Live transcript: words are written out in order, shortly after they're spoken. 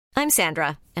I'm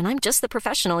Sandra, and I'm just the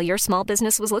professional your small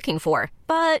business was looking for.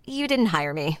 But you didn't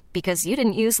hire me because you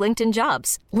didn't use LinkedIn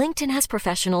Jobs. LinkedIn has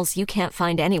professionals you can't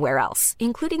find anywhere else,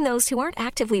 including those who aren't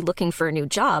actively looking for a new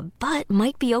job, but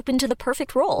might be open to the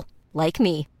perfect role, like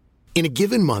me. In a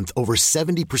given month, over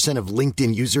 70% of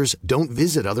LinkedIn users don't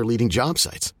visit other leading job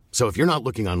sites. So if you're not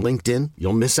looking on LinkedIn,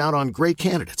 you'll miss out on great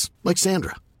candidates like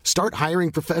Sandra. Start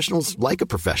hiring professionals like a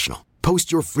professional.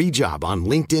 Post your free job on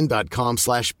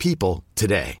linkedin.com/people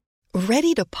today.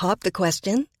 Ready to pop the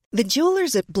question? The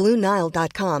jewelers at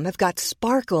BlueNile.com have got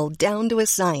sparkle down to a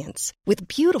science with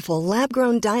beautiful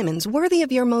lab-grown diamonds worthy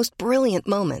of your most brilliant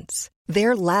moments.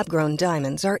 Their lab-grown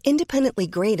diamonds are independently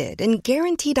graded and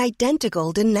guaranteed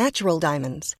identical to natural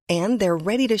diamonds, and they're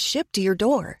ready to ship to your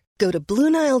door. Go to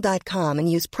BlueNile.com and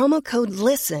use promo code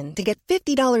LISTEN to get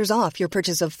 $50 off your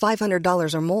purchase of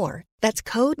 $500 or more. That's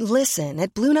code LISTEN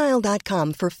at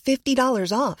BlueNile.com for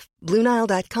 $50 off.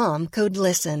 BlueNile.com, code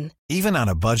LISTEN. Even on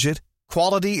a budget,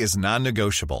 quality is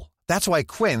non-negotiable. That's why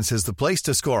Quince is the place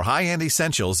to score high-end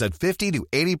essentials at 50 to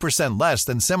 80% less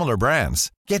than similar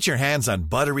brands. Get your hands on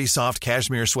buttery soft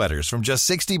cashmere sweaters from just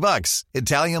 $60,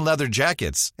 Italian leather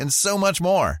jackets, and so much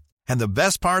more. And the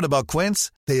best part about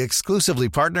Quince, they exclusively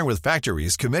partner with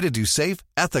factories committed to safe,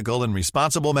 ethical, and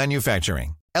responsible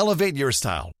manufacturing. Elevate your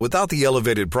style without the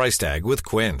elevated price tag with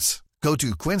Quince. Go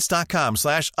to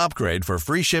quince.com/upgrade for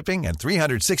free shipping and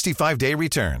 365-day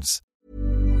returns.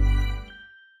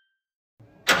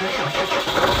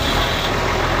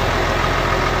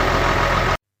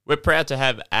 We're proud to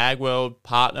have AgWorld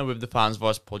partner with the Farms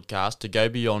Advice podcast to go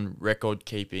beyond record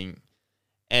keeping.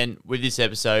 And with this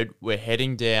episode, we're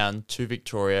heading down to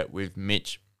Victoria with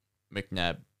Mitch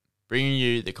McNabb, bringing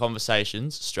you the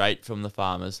conversations straight from the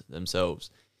farmers themselves.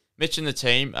 Mitch and the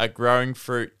team are growing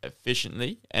fruit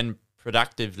efficiently and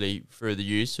productively through the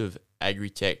use of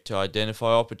agri-tech to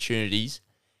identify opportunities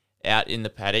out in the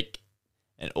paddock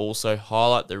and also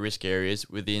highlight the risk areas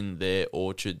within their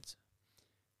orchards.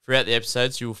 Throughout the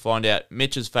episodes, you'll find out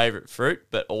Mitch's favourite fruit,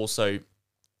 but also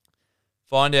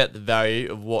find out the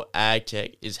value of what ag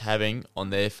tech is having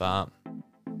on their farm.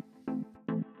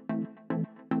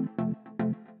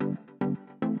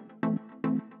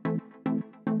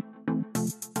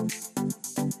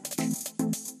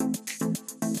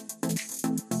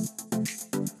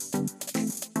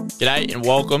 G'day and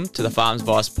welcome to the Farms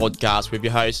Advice podcast with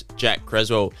your host, Jack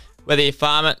Creswell. Whether you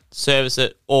farm it, service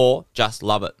it, or just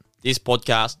love it, this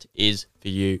podcast is for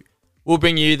you. We'll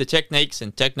bring you the techniques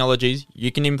and technologies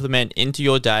you can implement into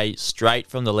your day straight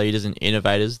from the leaders and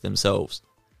innovators themselves.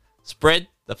 Spread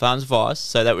the Farms Advice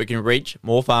so that we can reach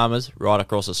more farmers right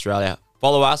across Australia.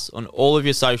 Follow us on all of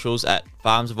your socials at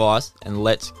Farms Advice, and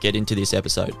let's get into this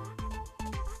episode.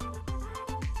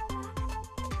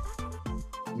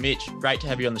 Mitch, great to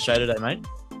have you on the show today, mate.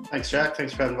 Thanks, Jack.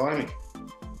 Thanks for inviting me.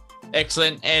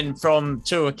 Excellent. And from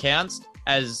two accounts,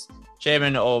 as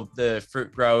chairman of the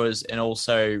fruit growers and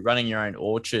also running your own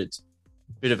orchards,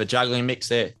 bit of a juggling mix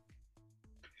there.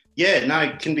 Yeah, no,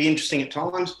 it can be interesting at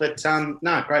times, but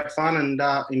no, great fun and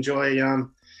enjoy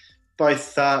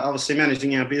both obviously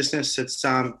managing our business. It's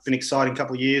been an exciting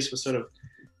couple of years. We're sort of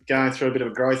going through a bit of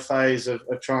a growth phase of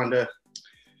trying to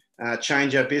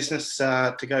change our business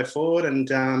to go forward.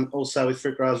 And also with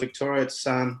Fruit Growers Victoria, it's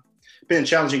been a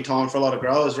challenging time for a lot of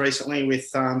growers recently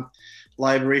with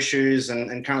labour issues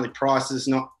and currently prices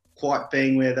not quite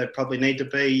being where they probably need to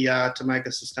be to make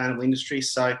a sustainable industry.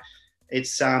 So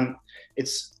it's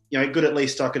good at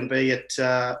least I can be at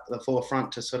the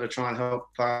forefront to sort of try and help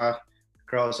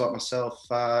growers like myself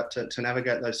to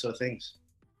navigate those sort of things.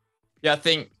 Yeah, I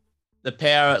think the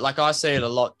power, like I see it a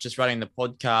lot just running the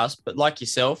podcast, but like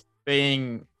yourself,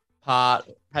 being part,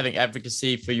 having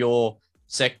advocacy for your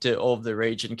sector of the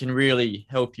region can really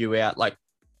help you out, like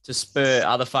to spur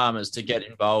other farmers to get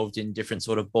involved in different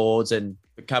sort of boards and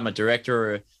become a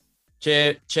director or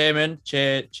a chairwoman,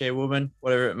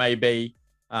 whatever it may be.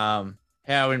 How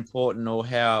important or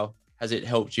how has it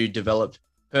helped you develop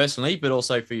personally, but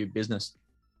also for your business?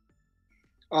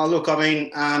 Oh, look, I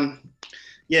mean,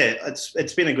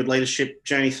 it's been a good leadership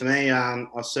journey for me. I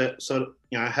sort of,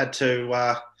 had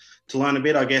to learn a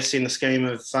bit, I guess, in the scheme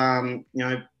of,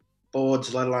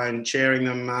 boards, let alone chairing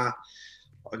them.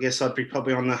 I guess I'd be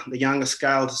probably on the younger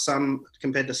scale to some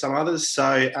compared to some others.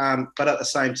 So, but at the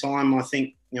same time, I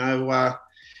think,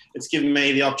 it's given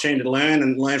me the opportunity to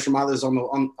learn from others on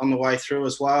the way through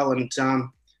as well. And,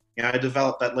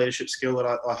 develop that leadership skill that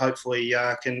I hopefully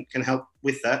can help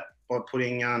with that by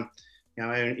putting, our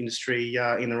industry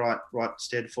in the right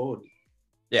stead forward.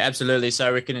 Yeah, absolutely.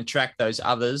 So we can attract those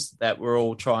others that we're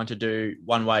all trying to do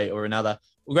one way or another.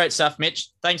 Well, great stuff, Mitch.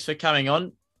 Thanks for coming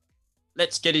on.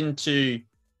 Let's get into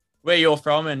where you're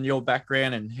from and your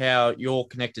background and how you're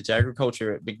connected to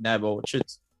agriculture at McNab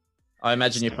Orchards. I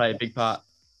imagine you play a big part.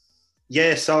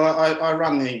 Yeah, so I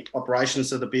run the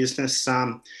operations of the business.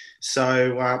 I'm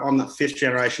the fifth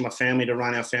generation of my family to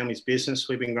run our family's business.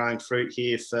 We've been growing fruit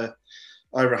here for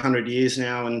over 100 years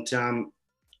now, and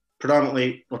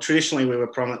traditionally we were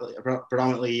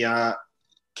predominantly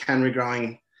cannery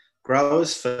growing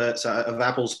growers of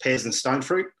apples, pears, and stone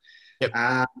fruit.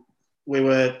 Yep. We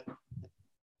were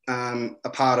a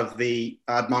part of the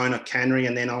Ardmona cannery,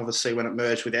 and then obviously when it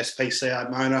merged with SPC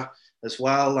Ardmona as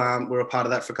well, we were a part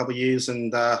of that for a couple of years.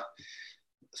 And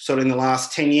sort of in the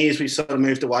last 10 years, we sort of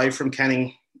moved away from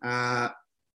canning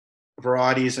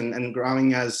varieties and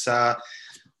growing as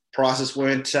prices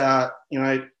weren't,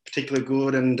 particularly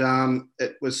good, and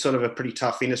it was sort of a pretty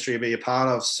tough industry to be a part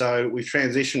of. So we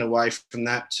transitioned away from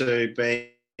that to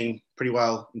being pretty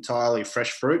well entirely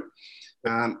fresh fruit.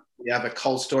 We have a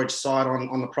cold storage site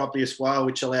on the property as well,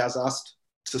 which allows us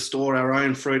to store our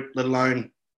own fruit, let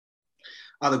alone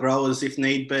other growers if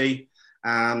need be.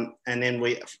 And then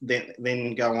we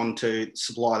then go on to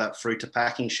supply that fruit to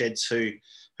packing sheds who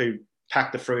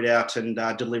pack the fruit out and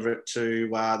deliver it to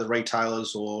the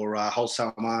retailers or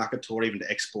wholesale markets, or even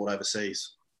to export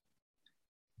overseas.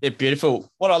 Yeah, beautiful.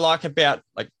 What I like about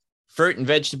like fruit and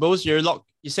vegetables, you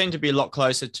seem to be a lot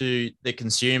closer to the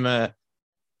consumer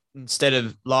instead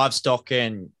of livestock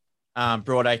and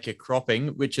broadacre cropping,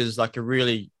 which is like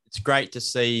it's great to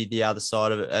see the other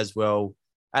side of it as well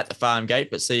at the farm gate,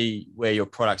 but see where your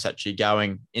product's actually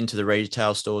going into the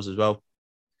retail stores as well.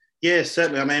 Yeah,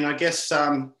 certainly. I mean, I guess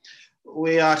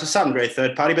we are to some degree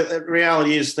third party, but the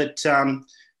reality is that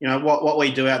what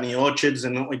we do out in the orchards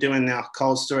and what we do in our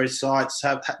cold storage sites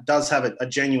does have a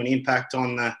genuine impact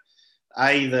on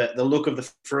the look of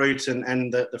the fruit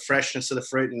and the freshness of the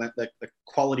fruit, and the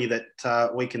quality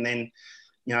that we can then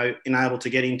enable to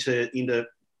get into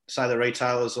say the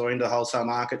retailers or into the wholesale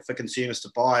market for consumers to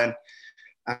buy.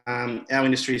 And our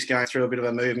industry is going through a bit of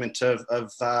a movement of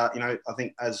I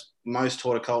think as most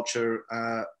horticulture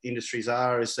industries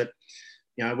are, is that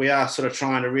we are sort of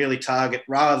trying to really target,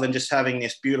 rather than just having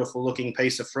this beautiful looking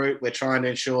piece of fruit, we're trying to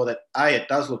ensure that A, it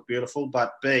does look beautiful,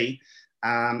 but B,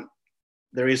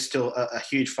 there is still a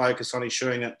huge focus on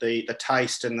ensuring that the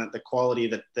taste and the quality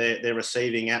that they're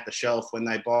receiving at the shelf when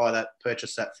they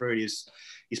purchase that fruit is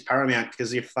paramount,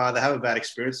 because if they have a bad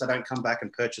experience, they don't come back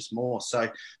and purchase more. So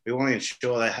we want to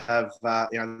ensure they have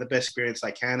the best experience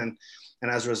they can,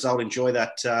 and as a result enjoy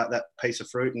that piece of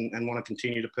fruit and want to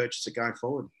continue to purchase it going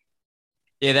forward.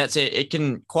 Yeah, that's it. It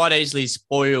can quite easily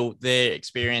spoil their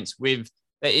experience with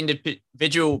the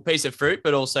individual piece of fruit,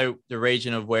 but also the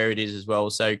region of where it is as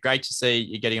well. So great to see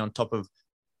you're getting on top of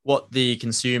what the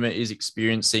consumer is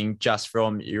experiencing just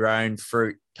from your own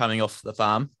fruit coming off the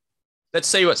farm. Let's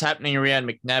see what's happening around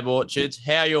McNab Orchards,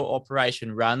 how your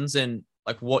operation runs, and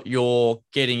like what you're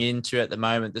getting into at the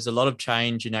moment. There's a lot of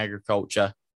change in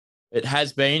agriculture. It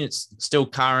has been, it's still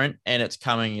current, and it's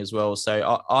coming as well.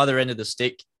 So either end of the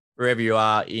stick, wherever you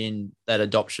are in that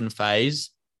adoption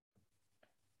phase,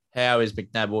 how is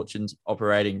McNab Orchards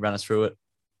operating? Run us through it.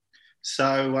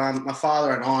 So my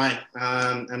father and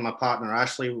I and my partner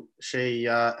Ashley, she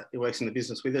works in the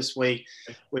business with us. We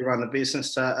run the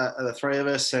business, the three of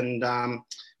us, and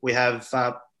we have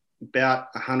about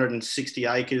 160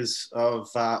 acres of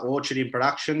orchard in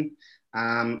production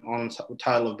on a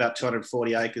total of about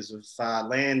 240 acres of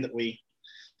land that we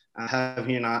have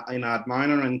here in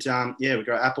Ardmona. And we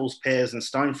grow apples, pears, and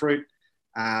stone fruit.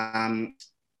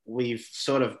 We've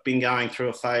sort of been going through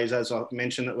a phase, as I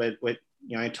mentioned, that we're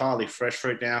entirely fresh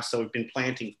fruit now. So we've been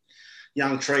planting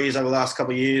young trees over the last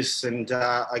couple of years, and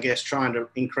I guess trying to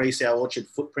increase our orchard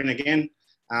footprint again,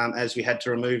 as we had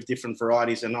to remove different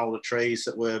varieties and older trees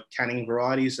that were canning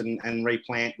varieties and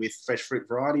replant with fresh fruit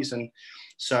varieties. And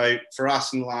so for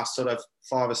us in the last sort of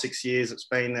 5 or 6 years, it's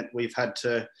been that we've had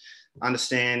to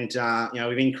understand,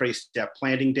 we've increased our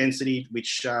planting density,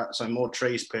 which so more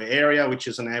trees per area, which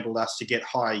has enabled us to get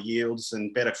higher yields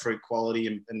and better fruit quality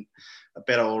and a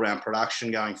better all-round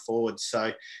production going forward.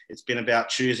 So it's been about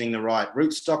choosing the right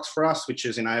rootstocks for us, which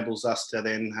enables us to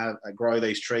then grow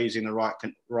these trees in the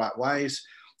right ways.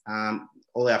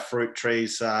 All our fruit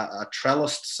trees are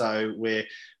trellised, so we're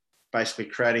basically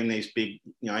creating these big,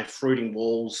 fruiting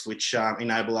walls, which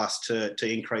enable us to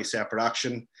increase our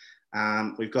production.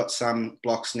 We've got some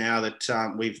blocks now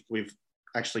that we've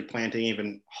actually planting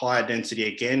even higher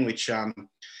density again, which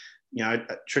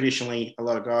traditionally a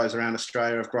lot of guys around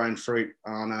Australia have grown fruit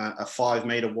on a 5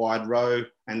 metre wide row,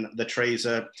 and the trees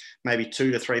are maybe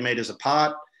 2 to 3 metres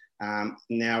apart.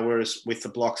 Now, whereas with the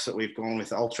blocks that we've gone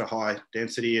with ultra high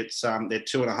density, it's they're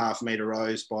 2.5 metre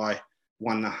rows by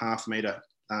 1.5 metre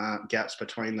gaps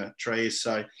between the trees.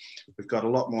 So we've got a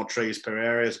lot more trees per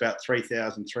area. It's about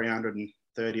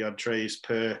 3,330 odd trees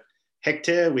per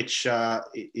hectare, which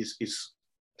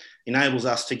enables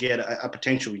us to get a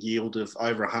potential yield of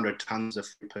over 100 tonnes of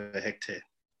fruit per hectare.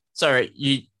 Sorry,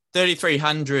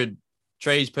 3,300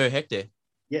 trees per hectare?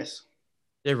 Yes.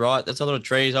 Yeah, right. That's a lot of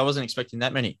trees. I wasn't expecting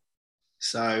that many.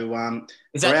 So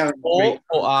is that before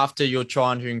or after you're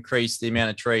trying to increase the amount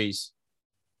of trees?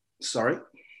 Sorry?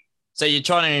 So you're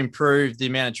trying to improve the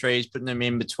amount of trees, putting them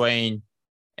in between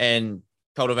and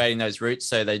cultivating those roots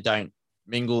so they don't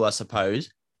mingle, I suppose.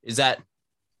 Is that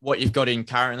what you've got in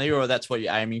currently, or that's what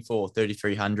you're aiming for,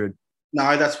 3,300?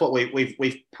 No, that's what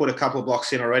we've put a couple of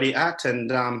blocks in already at,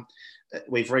 and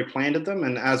we've replanted them.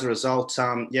 And as a result,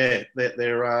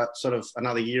 they're sort of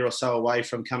another year or so away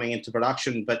from coming into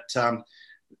production. But,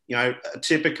 a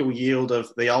typical yield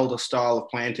of the older style of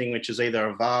planting, which is either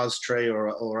a vase tree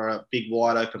or a big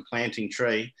wide open planting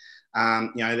tree,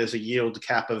 there's a yield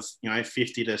cap of,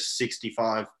 50 to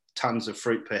 65 tonnes of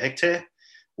fruit per hectare.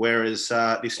 Whereas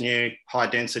this new high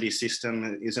density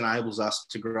system enables us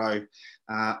to grow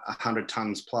 100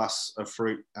 tonnes plus of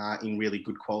fruit in really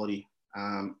good quality,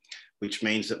 which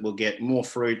means that we'll get more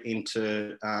fruit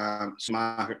into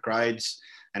market grades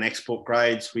and export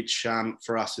grades, which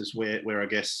for us is where I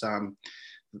guess the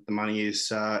money is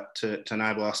to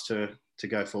enable us to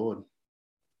go forward.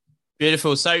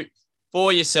 Beautiful. So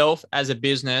for yourself as a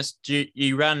business, do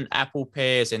you run apple,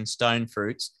 pears and stone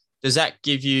fruits? Does that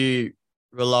give you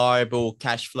reliable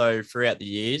cash flow throughout the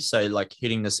years? So like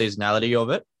hitting the seasonality of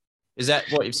it? Is that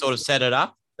what you've sort of set it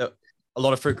up that a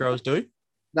lot of fruit growers do?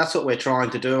 That's what we're trying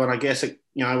to do. And I guess,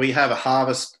 we have a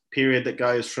harvest period that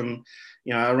goes from,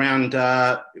 around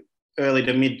early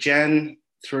to mid-Jan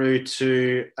through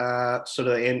to sort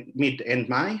of mid-end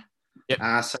May.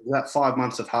 Yep. So about 5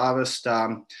 months of harvest.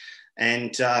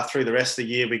 And through the rest of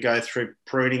the year, we go through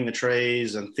pruning the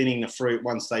trees and thinning the fruit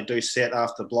once they do set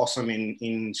after blossom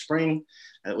in spring.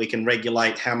 We can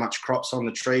regulate how much crop's on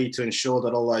the tree to ensure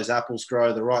that all those apples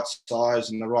grow the right size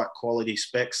and the right quality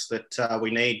specs that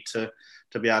we need to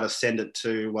be able to send it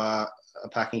to a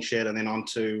packing shed and then on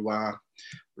to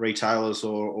retailers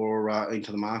or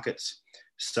into the markets.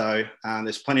 So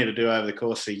there's plenty to do over the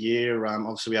course of a year.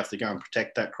 Obviously, we have to go and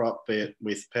protect that crop, be it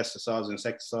with pesticides,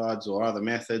 insecticides, or other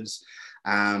methods.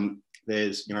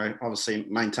 There's, obviously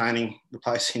maintaining the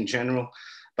place in general,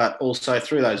 but also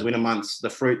through those winter months, the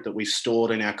fruit that we've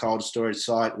stored in our cold storage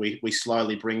site, we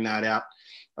slowly bring that out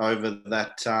over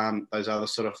that those other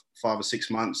sort of 5 or 6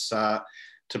 months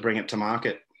to bring it to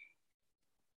market.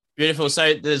 Beautiful.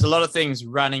 So there's a lot of things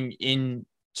running in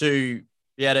to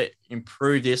be able to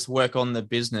improve this, work on the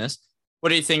business. What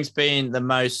do you think's been the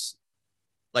most,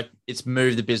 it's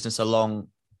moved the business along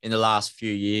in the last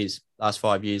few years, last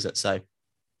 5 years, let's say?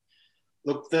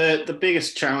 Look, the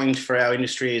biggest challenge for our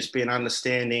industry has been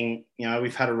understanding,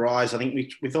 we've had a rise, I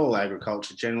think with all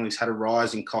agriculture generally, has had a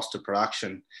rise in cost of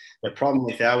production. The problem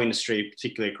with our industry,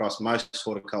 particularly across most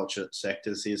horticulture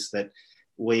sectors, is that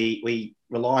we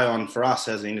rely on, for us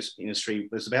as an industry,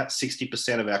 there's about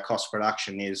 60% of our cost of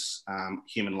production is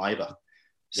human labour.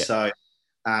 Yep. So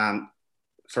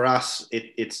for us,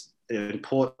 it's an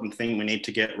important thing we need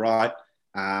to get right.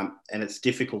 And it's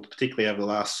difficult, particularly over the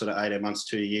last sort of 18 months,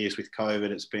 2 years with COVID,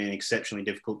 it's been exceptionally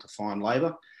difficult to find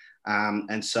labour.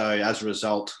 And so as a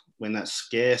result, when that's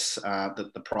scarce,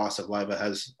 the price of labour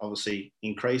has obviously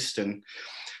increased, and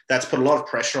that's put a lot of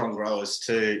pressure on growers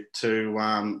to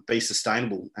be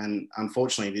sustainable. And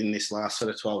unfortunately, in this last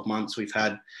sort of 12 months, we've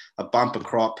had a bumper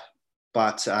crop,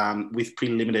 but with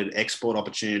pretty limited export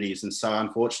opportunities. And so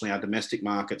unfortunately, our domestic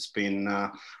market's been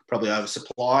probably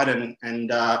oversupplied, and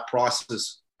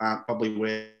prices aren't probably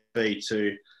where they be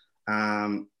to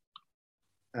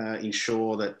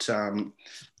ensure that,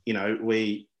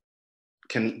 we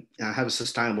can have a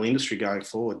sustainable industry going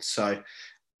forward. So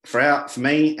for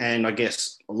me, and I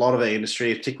guess a lot of our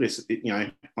industry,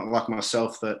 particularly, like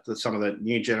myself, that some of the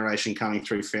new generation coming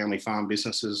through family farm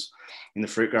businesses in the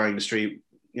fruit growing industry,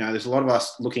 there's a lot of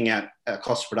us looking at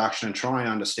cost of production and trying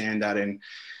to understand that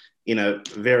in a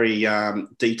very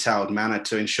detailed manner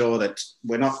to ensure that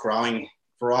we're not growing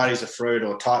varieties of fruit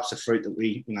or types of fruit that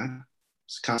we,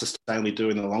 can't sustainably do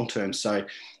in the long term. So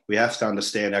we have to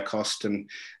understand our cost and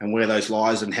where those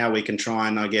lies and how we can try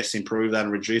and, I guess, improve that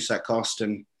and reduce that cost.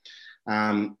 And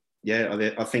I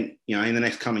think, in the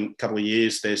next coming couple of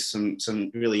years, there's some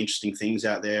really interesting things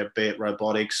out there, be it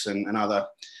robotics and other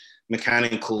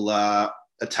mechanical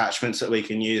attachments that we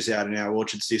can use out in our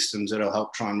orchard systems that'll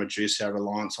help try and reduce our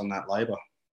reliance on that labour.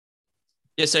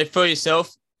 Yeah, so for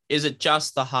yourself, is it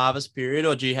just the harvest period,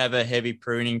 or do you have a heavy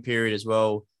pruning period as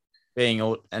well being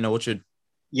an orchard?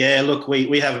 Yeah, look,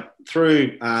 we have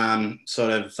through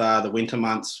the winter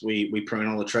months, we prune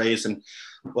all the trees, and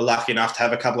we're lucky enough to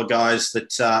have a couple of guys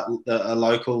that are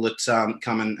local that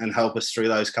come and help us through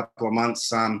those couple of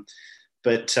months.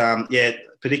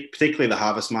 Particularly the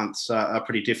harvest months are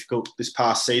pretty difficult. This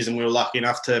past season, we were lucky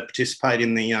enough to participate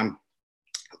in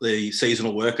the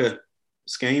seasonal worker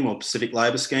scheme or Pacific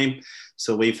Labour scheme.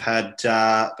 So we've had,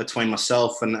 between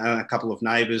myself and a couple of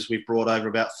neighbours, we've brought over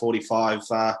about 45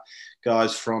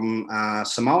 guys from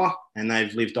Samoa, and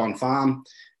they've lived on farm.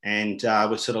 And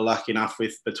we're sort of lucky enough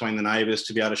between the neighbours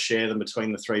to be able to share them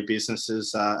between the three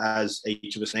businesses as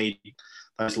each of us need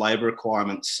those labour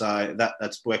requirements. So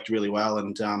that's worked really well.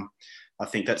 And I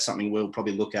think that's something we'll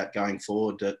probably look at going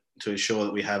forward to ensure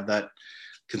that we have that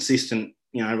consistent,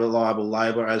 reliable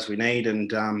labour as we need.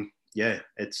 And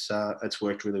it's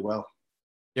worked really well.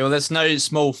 Yeah, well, that's no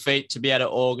small feat to be able to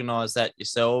organise that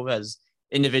yourself as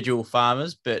individual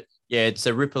farmers. But yeah, it's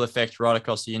a ripple effect right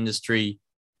across the industry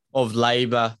of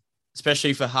labour,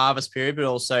 especially for harvest period, but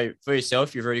also for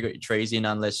yourself. You've already got your trees in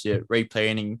unless you're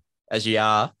replanting as you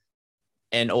are.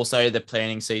 And also the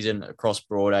planting season across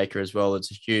Broadacre as well.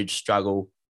 It's a huge struggle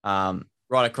right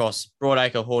across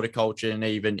Broadacre, horticulture, and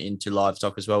even into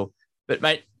livestock as well. But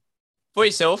mate, for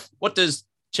yourself, what does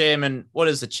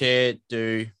the chair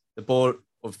do, the board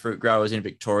of fruit growers in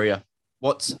Victoria?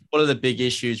 What are the big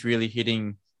issues really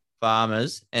hitting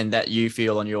farmers and that you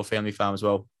feel on your family farm as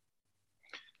well?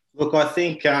 Look, I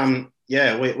think,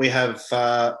 we have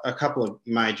a couple of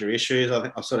major issues. I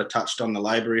think I've sort of touched on the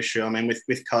labour issue. I mean,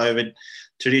 with COVID,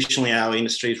 traditionally our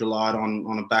industry's relied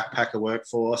on a backpacker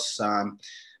workforce.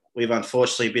 We've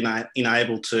unfortunately been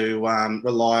unable to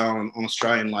rely on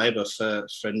Australian labour for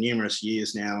numerous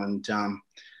years now, and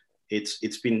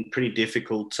it's been pretty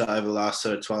difficult over the last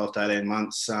sort of 12 to 18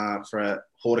 months for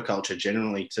horticulture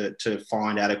generally to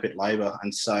find adequate labour.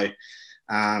 And so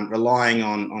relying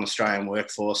on Australian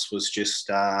workforce was just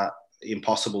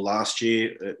impossible last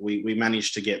year. We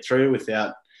managed to get through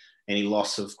without any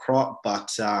loss of crop, but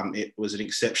it was an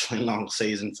exceptionally long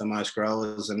season for most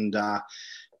growers. And,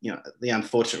 the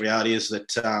unfortunate reality is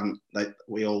that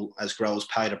we all, as growers,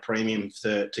 paid a premium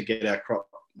to get our crop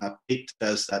picked,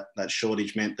 as that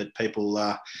shortage meant that people,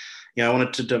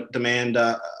 wanted to demand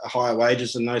higher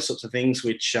wages and those sorts of things,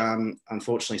 which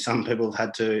unfortunately some people have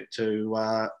had to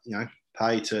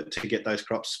pay to get those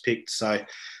crops picked. So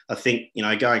I think,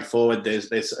 going forward,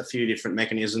 there's a few different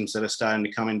mechanisms that are starting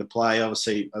to come into play.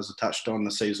 Obviously, as I touched on,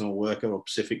 the seasonal worker or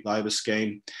Pacific Labour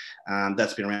scheme,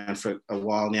 that's been around for a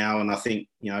while now. And I think,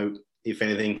 if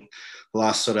anything, the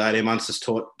last sort of 18 months has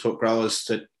taught growers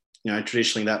that,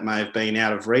 traditionally that may have been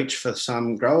out of reach for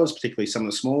some growers, particularly some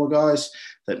of the smaller guys,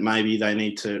 that maybe they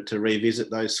need to revisit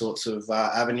those sorts of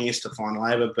avenues to find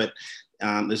labour. But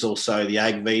there's also the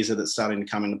ag visa that's starting to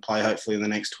come into play, hopefully in the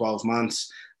next 12 months.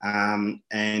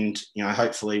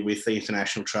 Hopefully with the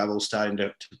international travel starting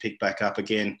to pick back up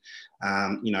again,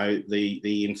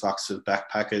 the influx of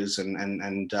backpackers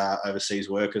and overseas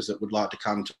workers that would like to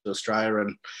come to Australia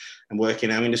and work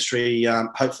in our industry,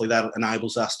 hopefully that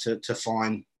enables us to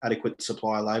find adequate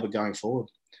supply of labour going forward.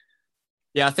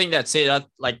 Yeah, I think that's it.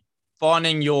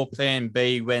 Finding your plan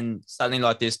B when something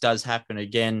like this does happen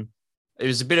again. It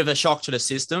was a bit of a shock to the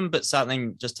system, but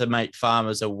something just to make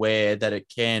farmers aware that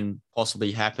it can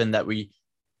possibly happen, that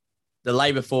the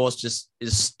labour force just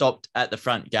is stopped at the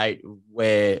front gate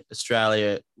where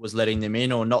Australia was letting them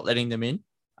in or not letting them in.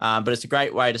 But it's a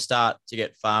great way to start to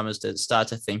get farmers to start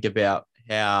to think about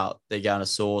how they're going to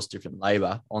source different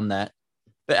labour on that.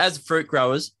 But as fruit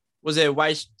growers, was there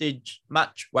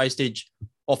much wastage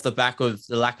off the back of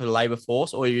the lack of a labour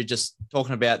force, or are you just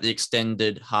talking about the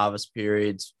extended harvest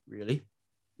periods, really?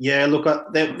 Yeah, look,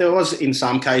 there was in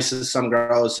some cases some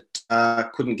growers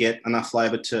couldn't get enough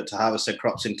labour to harvest their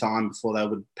crops in time before they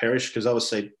would perish, because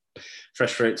obviously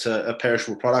fresh fruit's a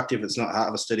perishable product. If it's not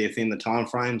harvested within the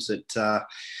timeframes,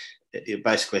 you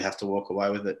basically have to walk away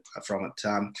with it from it.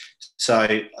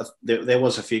 So there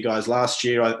was a few guys last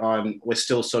year. We're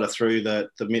still sort of through the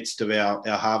midst of our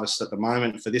harvest at the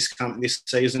moment for this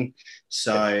season.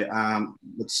 So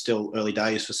it's still early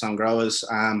days for some growers.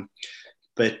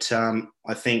 But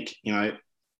I think,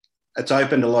 it's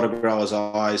opened a lot of growers'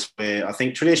 eyes, where I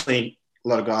think traditionally a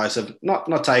lot of guys have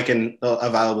not taken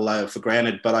available labour for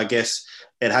granted, but I guess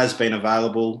it has been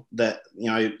available, that,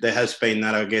 there has been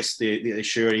that, I guess, the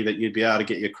surety that you'd be able to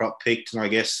get your crop picked. And I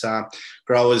guess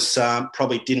growers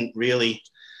probably didn't really,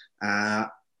 plan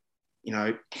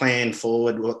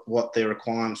forward what their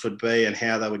requirements would be and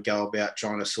how they would go about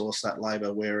trying to source that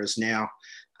labour. Whereas now,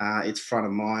 it's front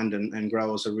of mind, and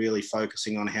growers are really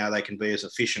focusing on how they can be as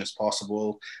efficient as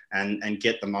possible and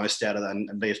get the most out of that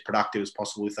and be as productive as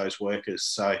possible with those workers.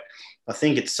 So I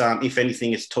think it's, if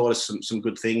anything, it's taught us some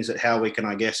good things at how we can,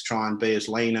 I guess, try and be as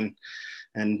lean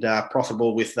and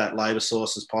profitable with that labour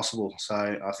source as possible. So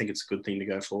I think it's a good thing to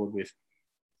go forward with.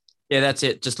 Yeah, that's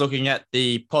it. Just looking at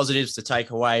the positives to take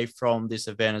away from this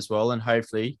event as well, and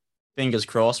hopefully, fingers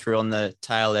crossed, we're on the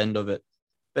tail end of it.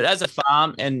 But as a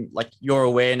farm and like your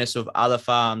awareness of other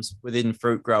farms within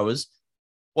fruit growers,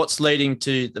 what's leading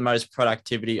to the most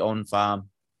productivity on farm?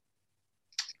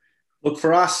 Look,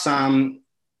 for us, I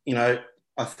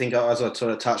think, as I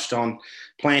sort of touched on,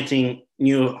 planting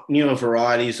newer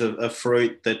varieties of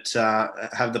fruit that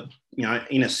have the,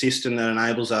 in a system that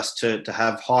enables us to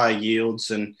have higher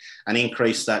yields and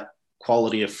increase that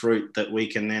quality of fruit that we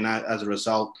can then, as a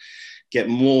result, get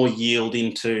more yield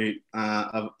into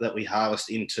that we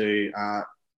harvest into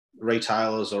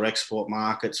retailers or export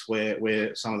markets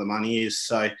where some of the money is.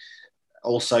 So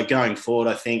also going forward,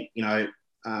 I think,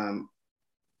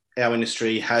 our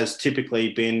industry has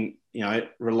typically been,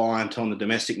 reliant on the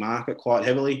domestic market quite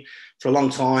heavily. For a long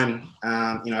time,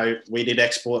 we did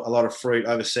export a lot of fruit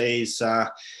overseas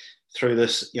through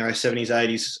this, 70s,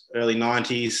 80s, early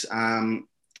 90s.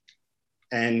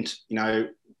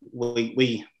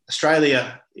 We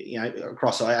Australia,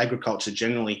 across agriculture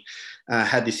generally,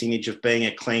 had this image of being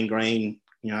a clean, green,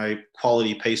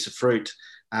 quality piece of fruit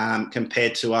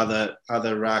compared to other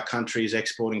countries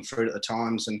exporting fruit at the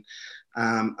times. And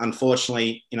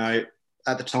unfortunately,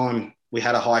 at the time we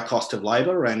had a high cost of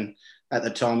labour, and at the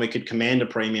time we could command a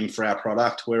premium for our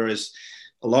product, whereas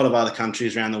a lot of other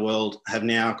countries around the world have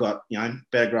now got,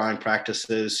 better growing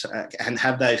practices and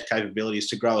have those capabilities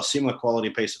to grow a similar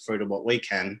quality piece of fruit to what we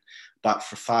can, but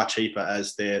for far cheaper,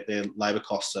 as their labour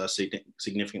costs are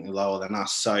significantly lower than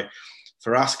us. So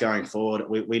for us going forward,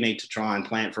 we need to try and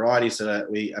plant varieties that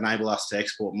we enable us to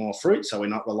export more fruit, so we're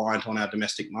not reliant on our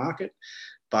domestic market,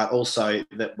 but also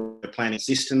that we're planting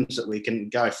systems that we can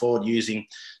go forward using,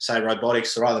 say,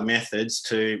 robotics or other methods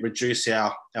to reduce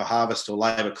our harvest or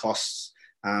labour costs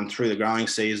through the growing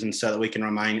season, so that we can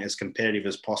remain as competitive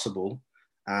as possible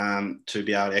to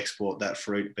be able to export that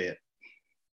fruit a bit.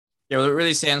 Yeah, well, it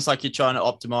really sounds like you're trying to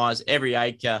optimize every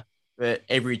acre for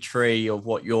every tree of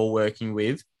what you're working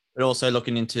with, but also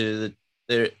looking into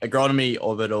the agronomy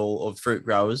of it all, of fruit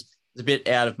growers. It's a bit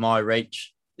out of my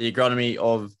reach, the agronomy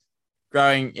of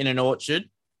growing in an orchard.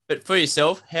 But for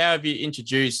yourself, how have you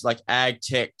introduced like ag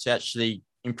tech to actually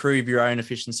improve your own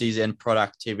efficiencies and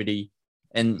productivity,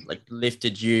 and like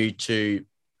lifted you to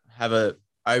have a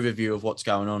overview of what's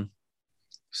going on?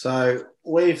 So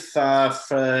we've,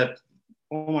 for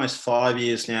almost 5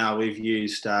 years now, we've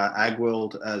used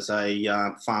AgWorld as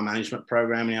a farm management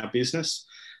program in our business,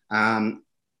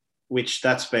 which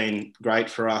that's been great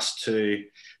for us to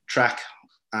track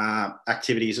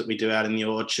activities that we do out in the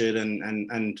orchard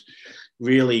and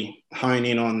really hone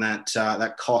in on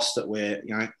that cost that we're,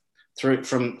 through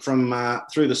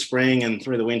the spring and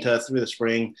through the winter, through the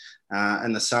spring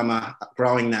and the summer,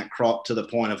 growing that crop to the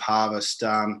point of harvest.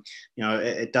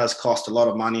 It does cost a lot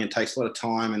of money and takes a lot of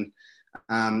time,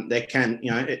 and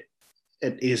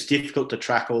it is difficult to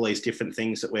track all these different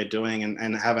things that we're doing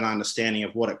and have an understanding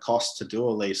of what it costs to do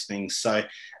all these things. So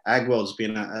AgWorld's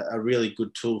been a really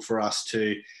good tool for us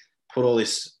to put all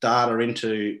this data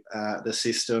into the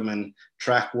system and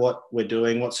track what we're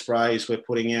doing, what sprays we're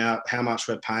putting out, how much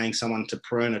we're paying someone to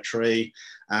prune a tree,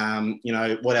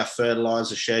 what our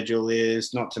fertilizer schedule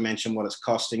is, not to mention what it's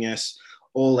costing us,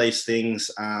 all these things,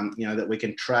 that we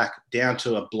can track down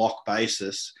to a block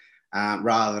basis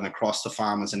rather than across the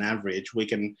farm as an average. We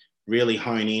can really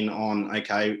hone in on,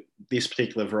 okay, this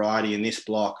particular variety in this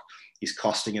block is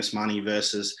costing us money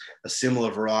versus a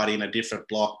similar variety in a different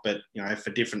block, but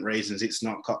for different reasons it's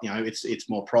not, it's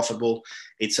more profitable.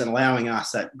 It's allowing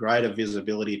us that greater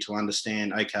visibility to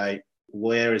understand, okay,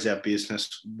 where is our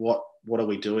business, what are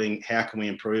we doing, how can we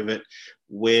improve it,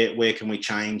 where can we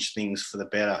change things for the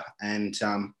better. And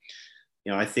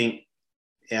I think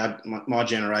my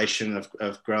generation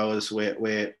of growers,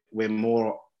 we're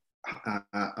more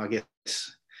I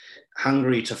guess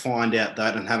hungry to find out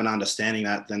that and have an understanding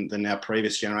that than our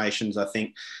previous generations. I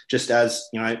think just as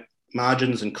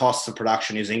margins and costs of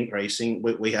production is increasing,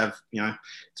 we have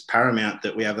it's paramount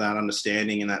that we have that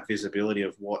understanding and that visibility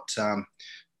of what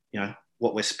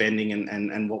what we're spending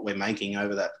and what we're making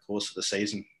over that course of the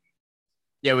season.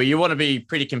 Yeah, well, you want to be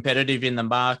pretty competitive in the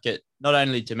market, not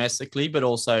only domestically but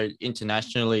also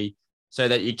internationally, so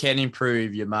that you can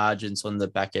improve your margins on the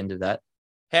back end of that.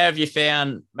 How have you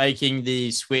found making the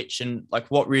switch, and like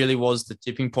what really was the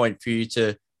tipping point for you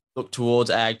to look towards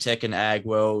ag tech and ag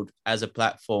world as a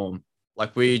platform?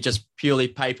 Like, were you just purely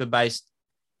paper based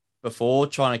before,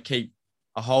 trying to keep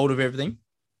a hold of everything?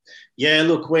 Yeah,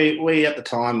 look, we at the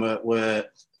time were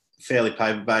fairly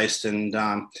paper based, and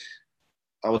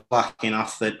I was lucky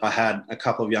enough that I had a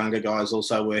couple of younger guys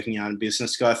also working on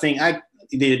business. So I think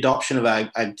the adoption of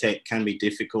ag tech can be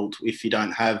difficult if you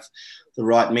don't have the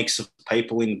right mix of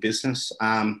people in the business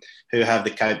who have the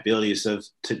capabilities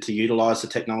to utilise the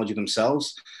technology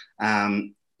themselves.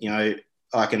 I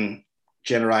can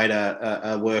generate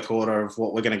a work order of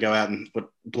what we're going to go out and what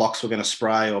blocks we're going to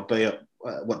spray, or be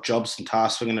what jobs and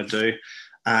tasks we're going to do.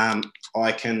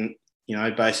 I can,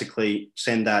 basically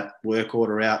send that work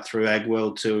order out through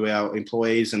AgWorld to our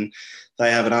employees, and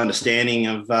they have an understanding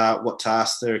of what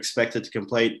tasks they're expected to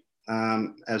complete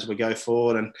as we go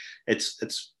forward. And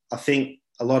I think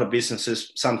a lot of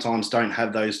businesses sometimes don't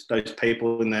have those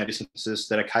people in their businesses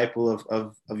that are capable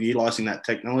of utilising that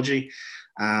technology.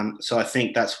 So I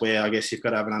think that's where I guess you've got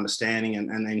to have an understanding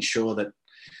and ensure that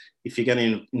if you're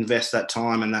going to invest that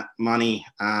time and that money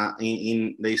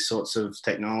in these sorts of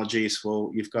technologies,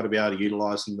 well, you've got to be able to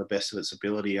utilise them to the best of its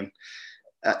ability. And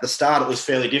at the start, it was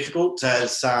fairly difficult,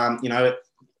 as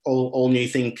all new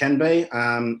thing can be.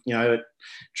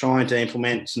 Trying to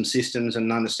implement some systems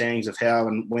and understandings of how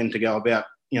and when to go about,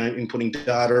 inputting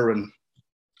data and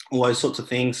all those sorts of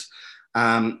things.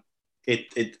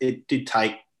 It did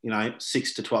take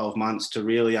 6 to 12 months to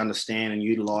really understand and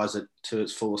utilise it to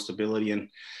its fullest ability. And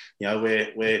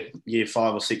we're year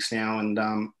 5 or 6 now, and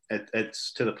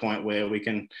it's to the point where we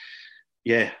can,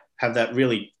 have that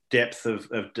really depth of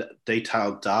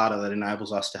detailed data that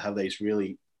enables us to have these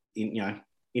really,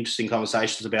 interesting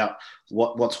conversations about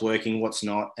what's working, what's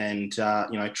not, and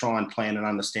try and plan and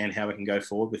understand how we can go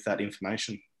forward with that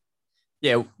information.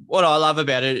 Yeah, what I love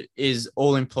about it is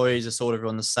all employees are sort of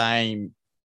on the same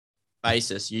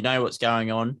basis. You know what's going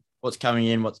on, what's coming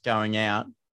in, what's going out.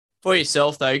 For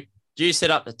yourself, though, do you set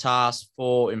up the task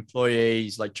for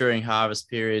employees, like during harvest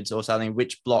periods or something,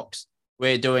 which blocks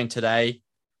we're doing today,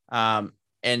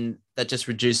 and that just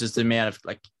reduces the amount of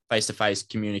like face-to-face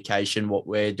communication, what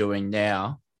we're doing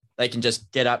now? They can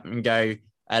just get up and go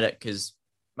at it, because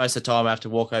most of the time I have to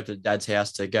walk over to Dad's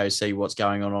house to go see what's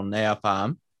going on our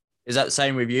farm. Is that the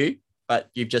same with you? But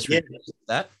you've just reduced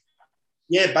that?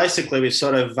 Yeah, basically we've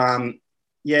sort of,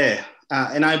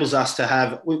 enables us to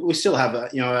have, we still have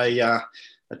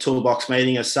a toolbox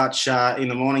meeting as such in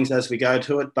the mornings as we go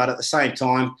to it. But at the same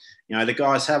time, the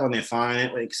guys have on their phone,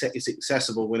 it's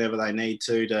accessible whenever they need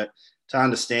to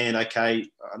understand, okay,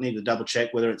 I need to double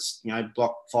check whether it's,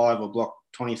 block 5 or block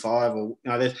 25, or,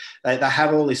 they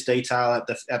have all this detail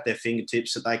at their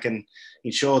fingertips that they can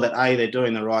ensure that they're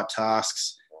doing the right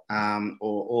tasks,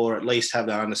 or at least have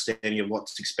the understanding of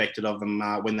what's expected of them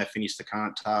when they finish the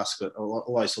current task,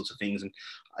 all those sorts of things. And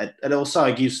it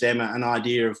also gives them an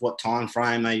idea of what time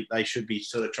frame they should be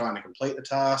sort of trying to complete the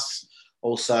tasks.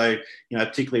 Also,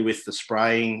 particularly with the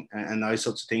spraying and those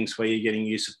sorts of things where you're getting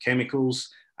use of chemicals,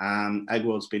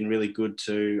 AgWorld's been really good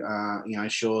to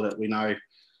ensure that we know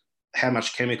how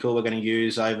much chemical we're going to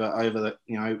use over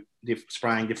the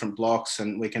spraying different blocks,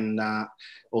 and we can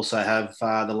also have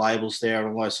the labels there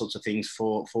and all those sorts of things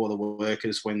for the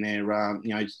workers when they're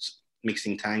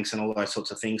mixing tanks and all those sorts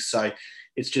of things. So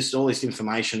it's just all this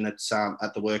information that's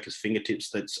at the workers' fingertips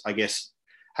that's, I guess,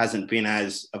 hasn't been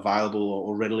as available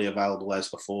or readily available as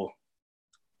before.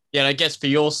 Yeah, and I guess for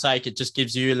your sake, it just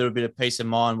gives you a little bit of peace of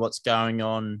mind what's going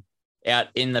on out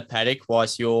in the paddock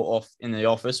whilst you're off in the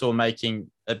office, or making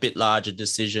a bit larger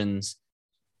decisions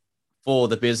for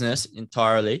the business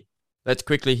entirely. Let's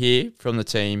quickly hear from the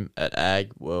team at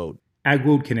AgWorld.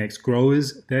 AgWorld connects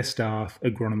growers, their staff,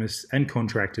 agronomists, and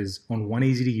contractors on one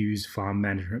easy-to-use farm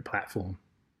management platform.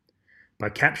 By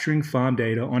capturing farm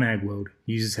data on AgWorld,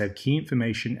 users have key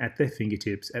information at their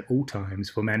fingertips at all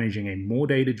times for managing a more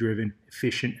data-driven,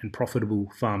 efficient, and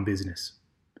profitable farm business.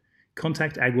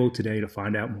 Contact AgWorld today to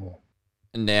find out more.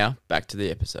 And now, back to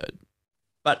the episode.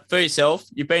 But for yourself,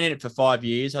 you've been in it for 5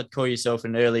 years. I'd call yourself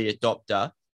an early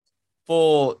adopter.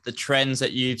 For the trends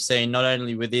that you've seen, not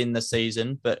only within the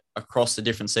season, but across the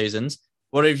different seasons,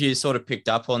 what have you sort of picked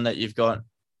up on that you've got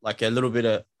like a little bit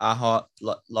of aha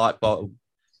light bulb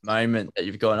moment that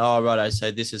you've gone, oh, right, so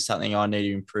this is something I need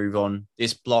to improve on.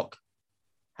 This block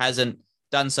hasn't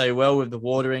done so well with the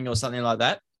watering or something like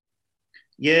that?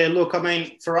 Yeah, look, I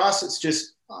mean, for us, it's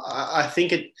just, I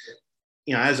think it,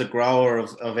 as a grower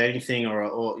of anything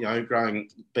or growing,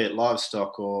 be it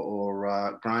livestock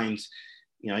or grains,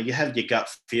 you have your gut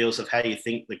feels of how you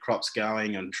think the crop's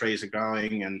going and trees are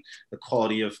growing and the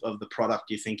quality of the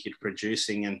product you think you're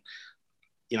producing. And,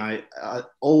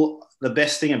 all the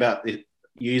best thing about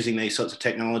using these sorts of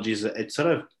technologies, it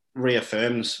sort of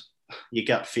reaffirms your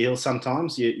gut feel.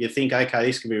 Sometimes you think, okay,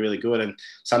 this could be really good, and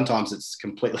sometimes it's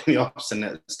completely the opposite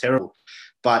and it's terrible.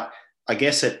 But I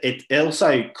guess it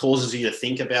also causes you to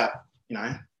think about,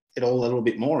 it all a little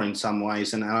bit more in some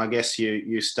ways. And I guess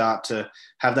you start to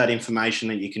have that information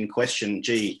that you can question,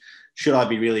 gee, should I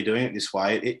be really doing it this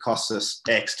way? It costs us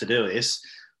X to do this.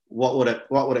 What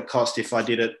would it cost if I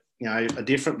did it, a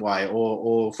different way,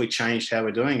 or if we changed how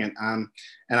we're doing it? And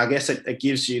I guess it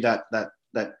gives you that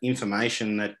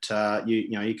information that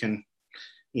you can,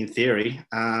 in theory,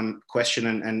 question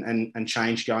and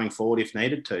change going forward if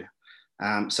needed to.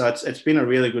 So it's been a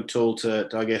really good tool to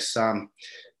I guess,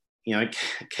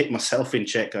 keep myself in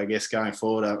check, I guess, going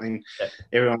forward. I mean,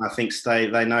 everyone, I think,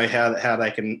 they know how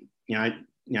they can,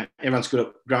 everyone's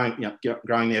good at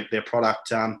growing their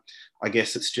product. I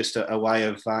guess it's just a way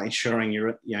of ensuring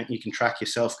you can track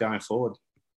yourself going forward.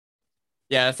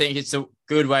 Yeah, I think it's a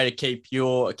good way to keep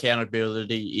your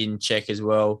accountability in check as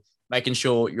well, making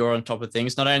sure you're on top of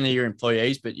things, not only your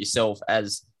employees, but yourself,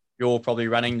 as you're probably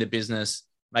running the business,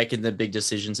 making the big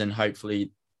decisions, and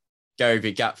hopefully go with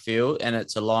your gut feel, and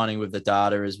it's aligning with the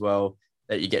data as well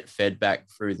that you get fed back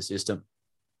through the system.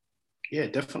 Yeah,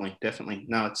 definitely.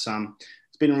 No, it's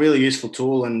been a really useful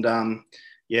tool, and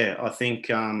I think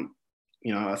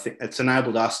I think it's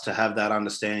enabled us to have that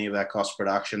understanding of our cost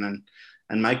production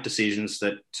and make decisions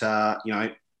that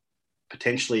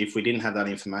potentially, if we didn't have that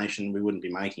information, we wouldn't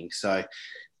be making. So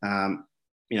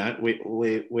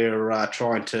we're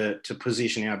trying to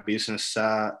position our business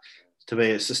to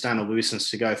be a sustainable business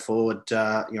to go forward,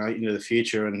 into the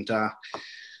future. And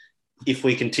if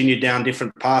we continue down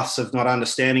different paths of not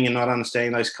understanding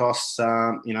those costs,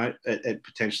 it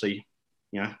potentially,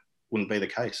 wouldn't be the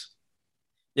case.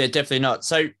 Yeah, definitely not.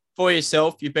 So for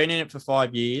yourself, you've been in it for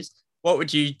 5 years. What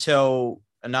would you tell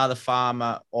another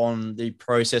farmer on the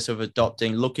process of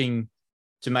adopting, looking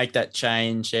to make that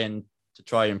change and to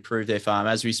try and improve their farm?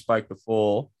 As we spoke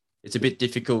before, it's a bit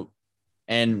difficult,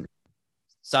 and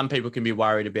some people can be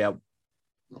worried about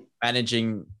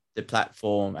managing the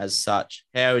platform as such.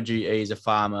 How would you ease a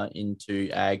farmer into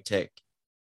ag tech?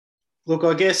 Look,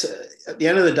 I guess at the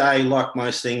end of the day, like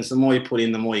most things, the more you put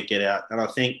in, the more you get out. And I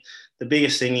think the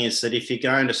biggest thing is that if you're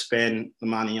going to spend the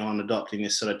money on adopting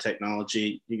this sort of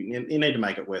technology, you need to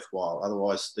make it worthwhile.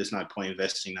 Otherwise, there's no point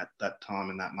investing that time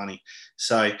and that money.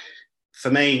 So for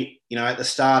me, at the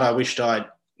start, I wished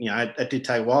it did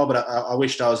take a while, but I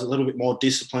wished I was a little bit more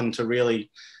disciplined to really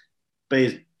be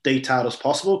as detailed as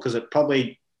possible, because it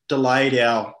probably delayed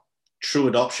our true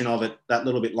adoption of it that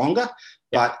little bit longer.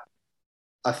 But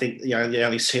I think, you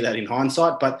only see that in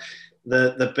hindsight. But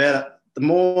the better, the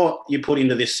more you put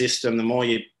into this system, the more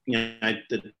the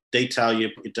detail you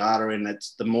put your data in,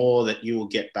 it's the more that you will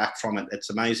get back from it. It's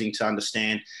amazing to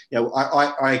understand.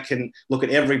 I can look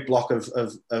at every block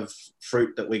of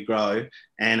fruit that we grow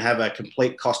and have a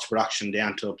complete cost of production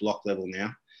down to a block level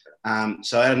now.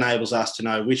 So that enables us to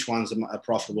know which ones are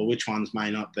profitable, which ones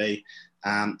may not be,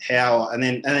 and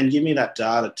then give me that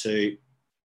data to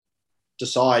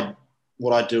decide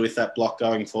what I do with that block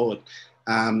going forward.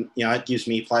 It gives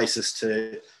me places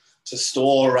to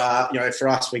store. For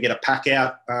us, we get a pack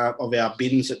out of our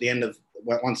bins at the end of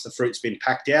once the fruit's been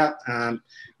packed out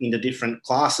into different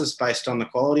classes based on the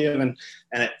quality of it,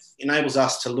 and it enables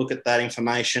us to look at that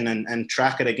information and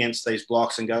track it against these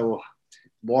blocks and go, well,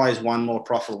 why is one more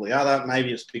profitable than the other?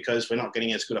 Maybe it's because we're not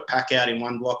getting as good a pack out in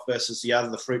one block versus the other.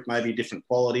 The fruit may be different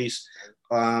qualities,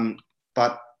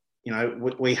 but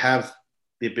we have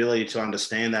the ability to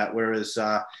understand that. Whereas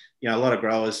a lot of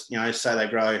growers, say they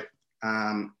grow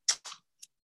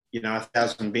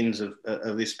 1,000 bins of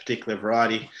this particular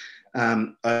variety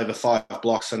over 5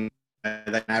 blocks, and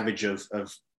they average of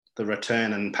the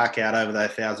return and pack out over those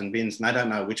 1,000 bins, and they don't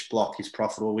know which block is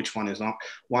profitable, which one is not.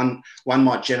 One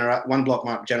block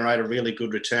might generate a really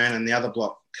good return, and the other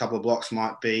couple of blocks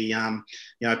might be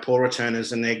poor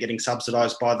returners, and they're getting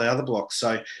subsidised by the other blocks.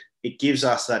 So it gives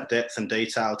us that depth and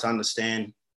detail to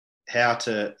understand how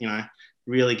to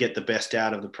really get the best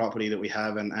out of the property that we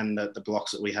have and the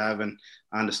blocks that we have, and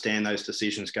understand those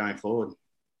decisions going forward.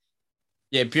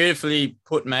 Yeah, beautifully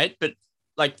put, mate. But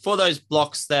like for those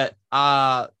blocks that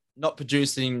are not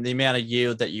producing the amount of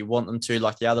yield that you want them to,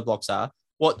 like the other blocks are,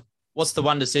 what's the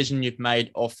one decision you've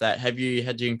made off that? Have you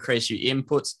had to increase your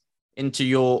inputs into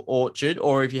your orchard,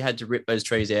 or have you had to rip those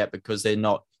trees out because they're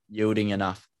not yielding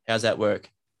enough? How's that work?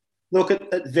 Look,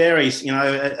 it varies.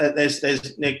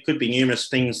 There could be numerous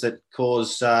things that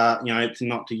cause it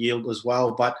not to yield as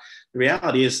well. But the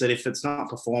reality is that if it's not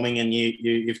performing and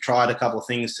you've tried a couple of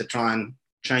things to try and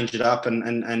change it up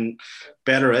and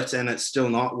better it, and it's still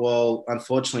not. Well,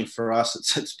 unfortunately for us,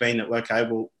 it's been that, okay,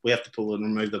 well, we have to pull and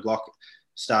remove the block,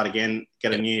 start again,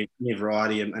 get a new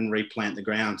variety and replant the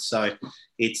ground. So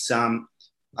it's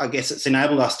I guess it's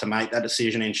enabled us to make that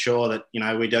decision, ensure that, you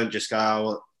know, we don't just go,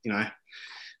 well, you know,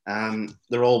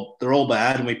 they're all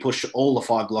bad, and we push all the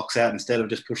 5 blocks out instead of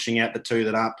just pushing out the 2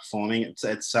 that aren't performing.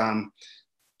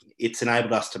 It's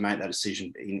enabled us to make that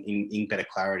decision in better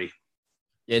clarity.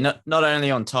 Yeah, not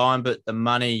only on time, but the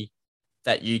money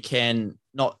that you can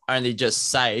not only just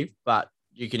save, but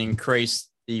you can increase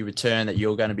the return that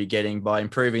you're going to be getting by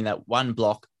improving that 1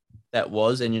 block that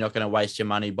was, and you're not going to waste your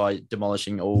money by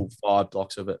demolishing all 5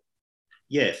 blocks of it.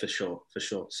 Yeah, for sure.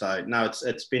 So no,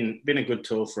 it's been a good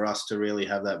tool for us to really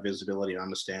have that visibility and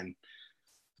understand,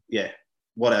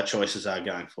 what our choices are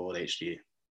going forward each year.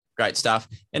 Great stuff.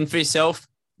 And for yourself,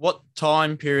 what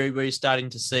time period were you starting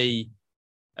to see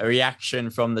a reaction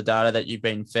from the data that you've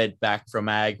been fed back from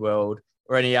AgWorld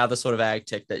or any other sort of ag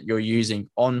tech that you're using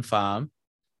on farm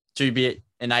to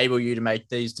enable you to make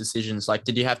these decisions? Like,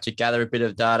 did you have to gather a bit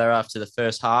of data after the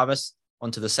first harvest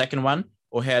onto the second one,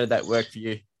 or how did that work for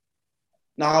you?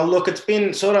 No, look, it's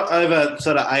been sort of over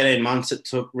 18 months it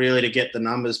took really to get the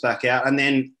numbers back out. And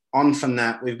then on from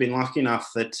that, we've been lucky enough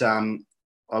that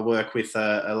I work with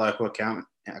a local accountant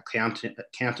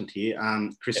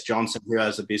here, Chris Johnson, who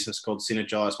has a business called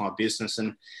Synergize My Business.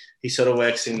 And he sort of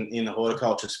works in the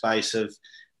horticulture space of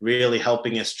really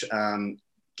helping us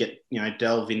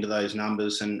delve into those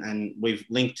numbers. And we've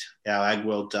linked our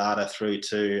AgWorld data through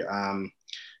to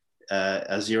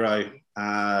a Xero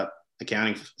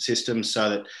accounting system so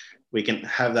that we can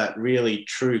have that really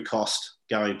true cost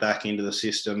going back into the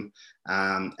system,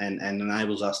 and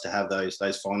enables us to have those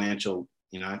financial,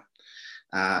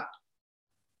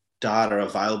 data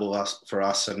available for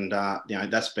us. And,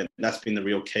 that's been the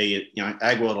real key.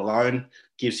 AgWorld alone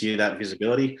gives you that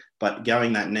visibility, but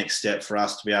going that next step for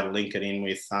us to be able to link it in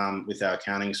with our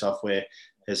accounting software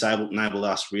has enabled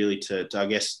us really to, I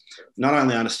guess, not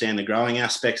only understand the growing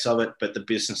aspects of it, but the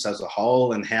business as a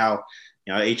whole, and how,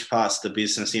 each parts of the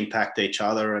business impact each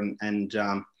other. And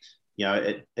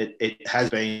it has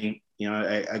been,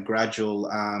 a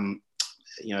gradual,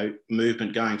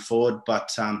 movement going forward.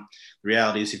 But the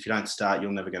reality is, if you don't start,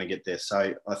 you're never going to get there.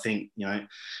 So I think,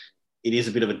 it is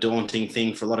a bit of a daunting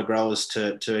thing for a lot of growers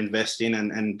to invest in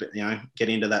and get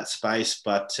into that space.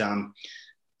 But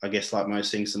I guess, like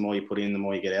most things, the more you put in, the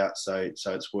more you get out. So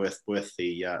it's worth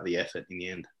the effort in the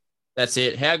end. That's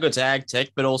it. How good's ag tech,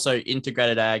 but also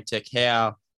integrated ag tech,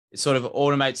 how it sort of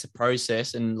automates the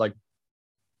process, and like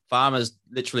farmers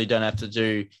literally don't have to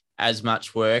do as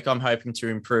much work. I'm hoping to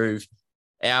improve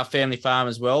our family farm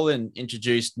as well and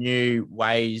introduce new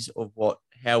ways of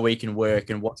how we can work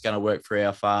and what's going to work for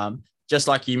our farm. Just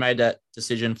like you made that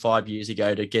decision 5 years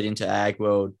ago to get into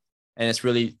AgWorld, and it's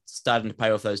really starting to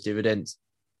pay off those dividends.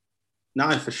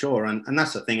 No, for sure. And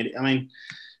that's the thing.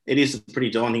 It is a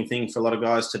pretty daunting thing for a lot of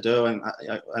guys to do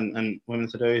and women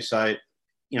to do. So,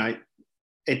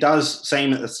 it does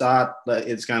seem at the start that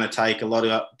it's going to take a lot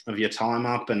of your time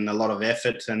up and a lot of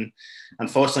effort. And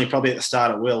unfortunately, probably at the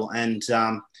start it will. And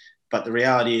but the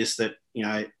reality is that,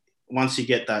 once you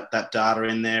get that data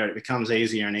in there, it becomes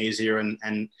easier and easier.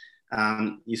 And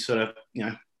you sort of,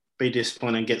 be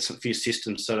disciplined and get some few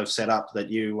systems sort of set up that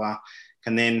you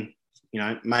can then,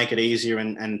 make it easier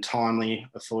and timely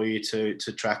for you to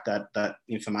track that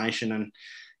information. And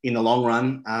in the long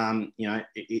run,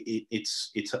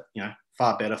 it's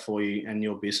far better for you and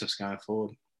your business going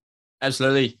forward.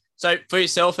 Absolutely. So for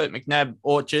yourself at McNab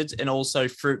Orchards and also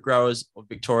Fruit Growers of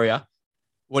Victoria,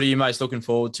 what are you most looking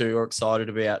forward to or excited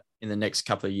about in the next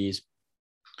couple of years?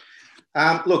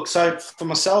 Look, so for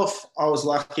myself, I was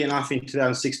lucky enough in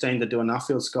 2016 to do a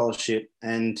Nuffield scholarship,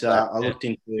 and I looked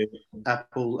into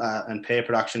apple and pear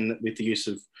production with the use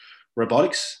of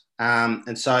robotics.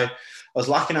 And so I was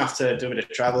lucky enough to do a bit of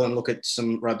travel and look at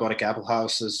some robotic apple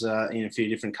harvesters in a few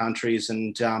different countries.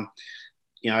 And,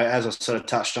 as I sort of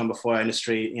touched on before, our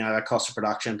industry, our cost of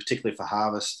production, particularly for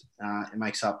harvest, it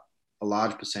makes up a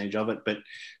large percentage of it, but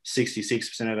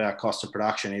 66% of our cost of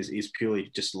production is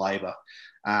purely just labour.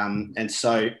 And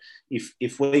so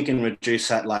if we can reduce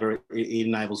that labour, it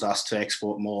enables us to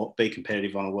export more, be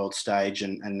competitive on a world stage,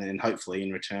 and then hopefully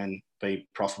in return be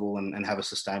profitable and have a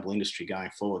sustainable industry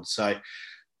going forward. So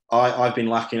I've been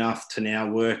lucky enough to now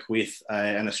work with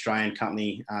an Australian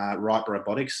company, Ripe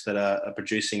Robotics, that are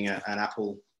producing an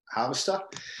apple harvester.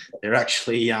 They're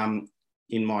actually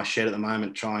in my shed at the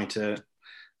moment trying to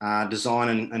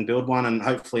design and build one, and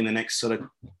hopefully in the next sort of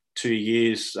 2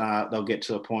 years, they'll get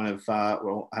to a point of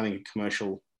having a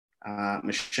commercial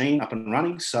machine up and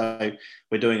running. So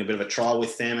we're doing a bit of a trial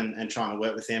with them and trying to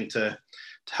work with them to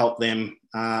help them,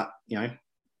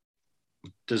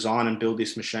 design and build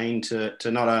this machine to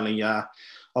not only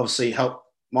obviously help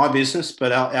my business,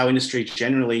 but our industry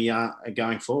generally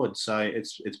going forward. So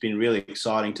it's been really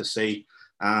exciting to see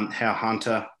how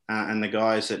Hunter and the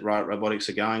guys at Riot Robotics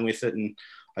are going with it, and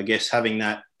I guess having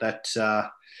that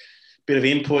bit of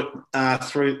input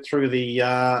through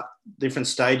the different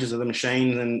stages of the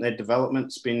machine and their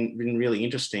development's been really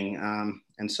interesting.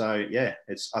 And so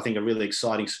it's, I think, a really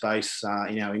exciting space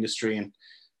in our industry, and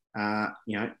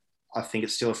I think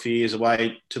it's still a few years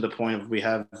away to the point of we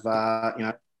have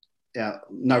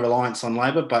no reliance on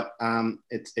labour, but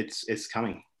it's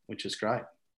coming, which is great.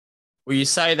 Well, you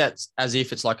say that as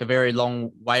if it's like a very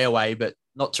long way away, but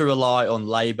not to rely on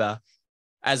labour.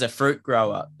 As a fruit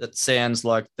grower, that sounds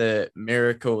like the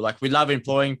miracle. Like, we love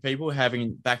employing people,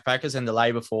 having backpackers and the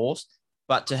labour force,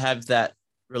 but to have that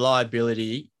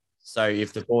reliability. So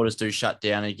if the borders do shut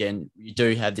down again, you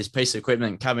do have this piece of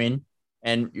equipment come in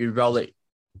and you roll it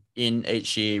in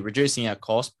each year, reducing our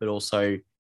cost, but also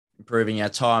improving our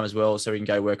time as well, so we can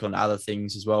go work on other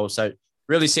things as well. So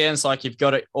really sounds like you've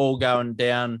got it all going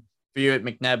down for you at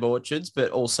McNab Orchards,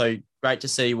 but also great to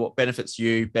see what benefits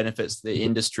you, benefits the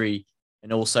industry,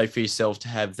 and also for yourself to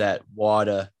have that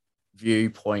wider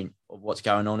viewpoint of what's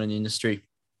going on in the industry.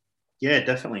 Yeah,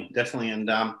 definitely. And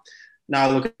no,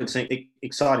 look, it's an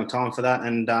exciting time for that.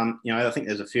 And, I think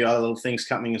there's a few other little things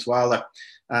coming as well.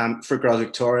 Like Fruit Growers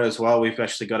Victoria as well. We've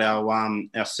actually got our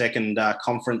second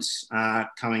conference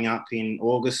coming up in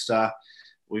August.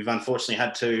 We've unfortunately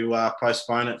had to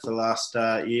postpone it for the last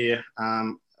year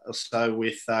or so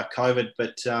with COVID.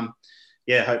 But,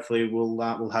 hopefully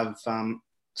we'll have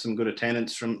some good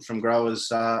attendance from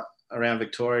growers around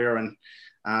Victoria,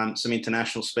 and some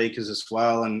international speakers as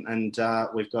well. And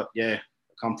we've got, a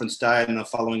conference day, and the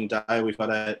following day we've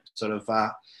got a sort of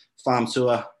farm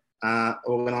tour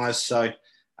organised. So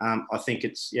I think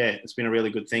it's been a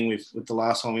really good thing. With the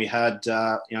last one we had,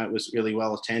 it was really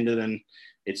well attended, and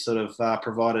it sort of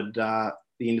provided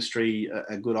the industry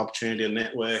a good opportunity to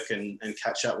network and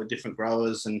catch up with different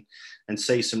growers and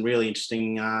see some really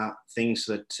interesting things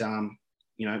that,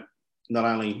 not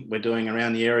only we're doing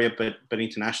around the area, but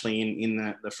internationally in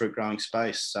the fruit growing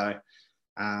space. So,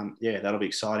 that'll be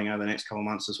exciting over the next couple of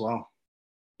months as well.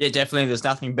 Yeah, definitely. There's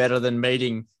nothing better than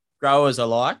meeting growers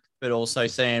alike, but also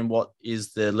seeing what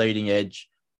is the leading edge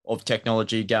of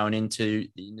technology going into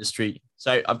the industry.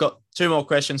 So I've got two more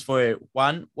questions for you.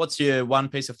 One, what's your one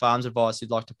piece of farms advice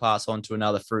you'd like to pass on to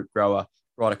another fruit grower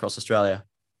right across Australia?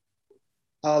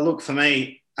 Look, for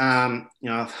me, I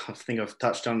think I've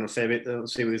touched on it a fair bit,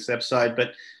 with this episode,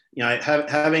 but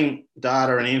having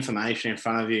data and information in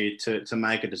front of you to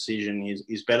make a decision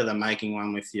is better than making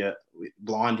one with you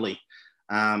blindly.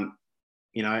 And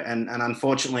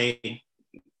unfortunately,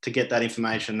 to get that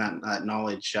information, that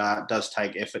knowledge does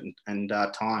take effort and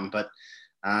time. But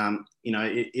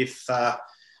if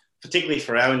particularly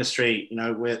for our industry,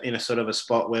 we're in a sort of a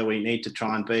spot where we need to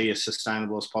try and be as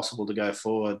sustainable as possible to go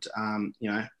forward.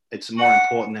 It's more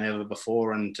important than ever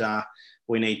before, and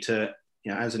we need to,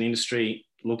 as an industry,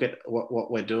 look at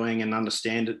what we're doing and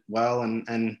understand it well.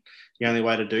 And the only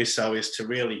way to do so is to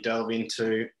really delve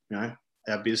into,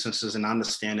 our businesses and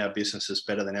understand our businesses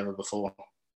better than ever before.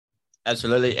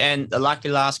 Absolutely. And the lucky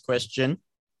last question,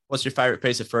 what's your favourite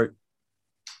piece of fruit?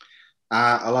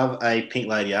 I love a Pink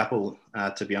Lady apple,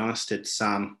 to be honest. It's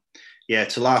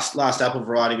it's the last apple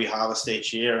variety we harvest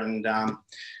each year, and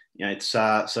it's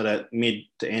sort of mid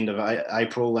to end of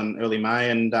April and early May,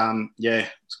 and it's a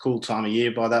cool time of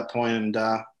year by that point, and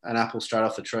an apple straight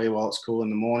off the tree while it's cool in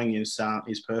the morning is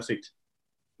perfect.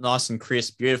 Nice and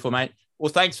crisp, beautiful, mate.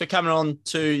 Well, thanks for coming on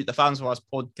to the Farms Advice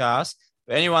podcast.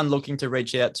 For anyone looking to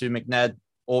reach out to McNab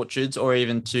Orchards, or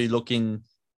even to look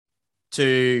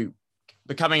into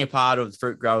becoming a part of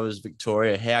Fruit Growers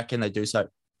Victoria, how can they do so?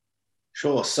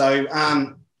 Sure. So,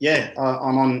 I'm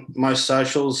on most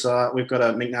socials. We've got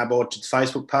a McNab Orchards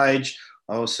Facebook page.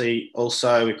 Obviously,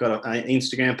 also we've got an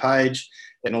Instagram page.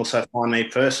 You can also find me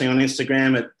personally on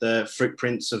Instagram at the Fruit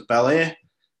Prince of Bel Air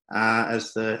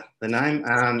as the name.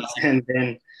 And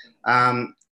then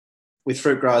with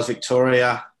Fruit Growers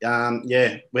Victoria, we have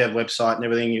a website and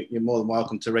everything. You're more than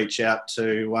welcome to reach out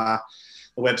to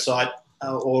the website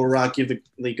or give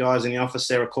the guys in the office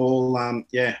there a call.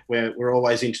 We're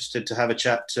always interested to have a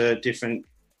chat to different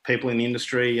people in the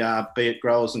industry, be it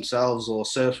growers themselves or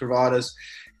service providers,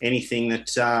 anything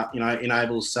that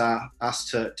enables us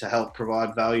to help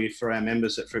provide value for our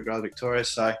members at Fruit Growers Victoria.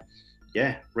 So,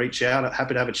 reach out.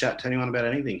 Happy to have a chat to anyone about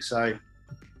anything. So,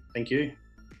 thank you.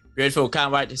 Beautiful.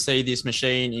 Can't wait to see this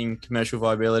machine in commercial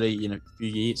viability in a few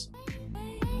years.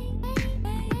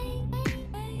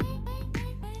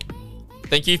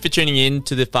 Thank you for tuning in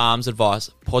to the Farms Advice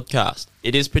podcast.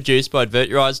 It is produced by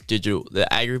AdvertYourEyes Digital, the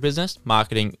agribusiness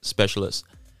marketing specialist.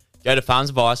 Go to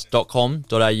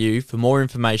farmsadvice.com.au for more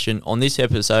information on this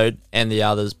episode and the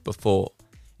others before,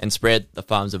 and spread the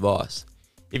farm's advice.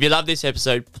 If you love this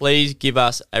episode, please give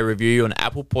us a review on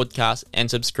Apple Podcasts and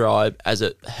subscribe, as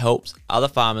it helps other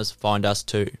farmers find us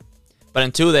too. But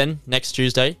until then, next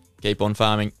Tuesday, keep on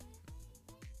farming.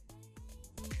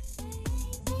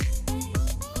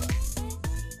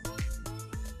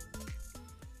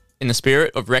 In the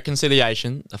spirit of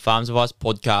reconciliation, the Farms Advice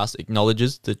podcast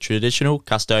acknowledges the traditional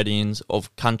custodians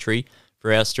of country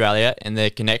throughout Australia and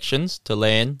their connections to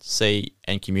land, sea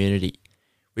and community.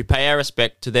 We pay our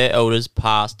respect to their elders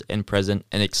past and present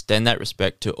and extend that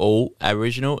respect to all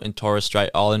Aboriginal and Torres Strait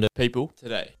Islander people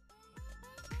today.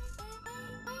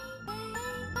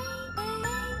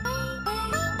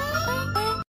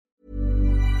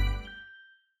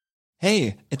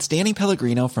 Hey, it's Danny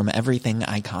Pellegrino from Everything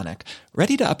Iconic.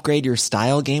 Ready to upgrade your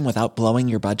style game without blowing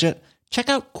your budget? Check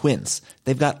out Quince.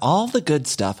 They've got all the good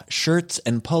stuff, shirts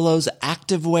and polos,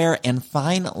 activewear, and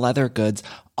fine leather goods,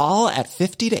 all at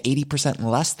 50 to 80%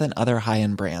 less than other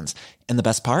high-end brands. And the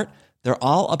best part? They're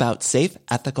all about safe,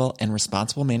 ethical, and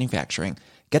responsible manufacturing.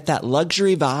 Get that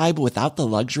luxury vibe without the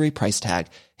luxury price tag.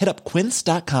 Hit up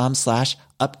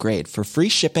quince.com/upgrade for free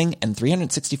shipping and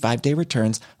 365-day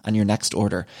returns on your next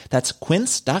order. That's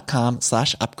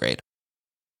quince.com/upgrade.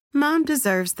 Mom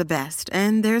deserves the best,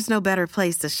 and there's no better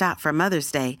place to shop for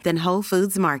Mother's Day than Whole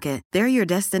Foods Market. They're your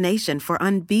destination for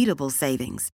unbeatable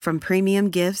savings, from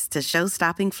premium gifts to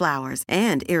show-stopping flowers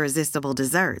and irresistible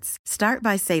desserts. Start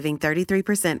by saving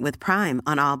 33% with Prime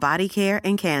on all body care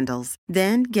and candles.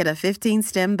 Then get a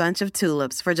 15-stem bunch of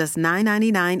tulips for just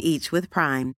 $9.99 each with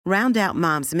Prime. Round out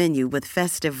Mom's menu with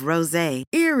festive rosé,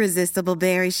 irresistible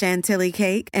berry chantilly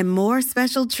cake, and more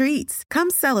special treats. Come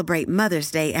celebrate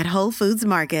Mother's Day at Whole Foods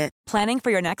Market. Planning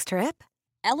for your next trip?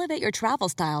 Elevate your travel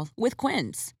style with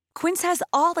Quince. Quince has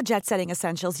all the jet-setting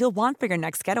essentials you'll want for your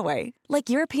next getaway, like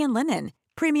European linen,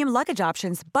 premium luggage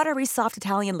options, buttery soft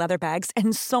Italian leather bags,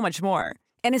 and so much more.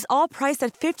 And is all priced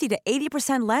at 50 to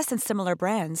 80% less than similar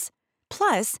brands.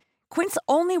 Plus, Quince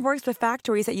only works with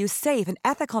factories that use safe and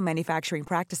ethical manufacturing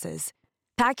practices.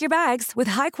 Pack your bags with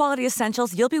high-quality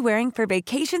essentials you'll be wearing for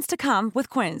vacations to come with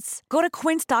Quince. Go to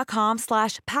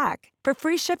quince.com/pack for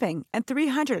free shipping and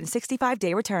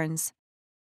 365-day returns.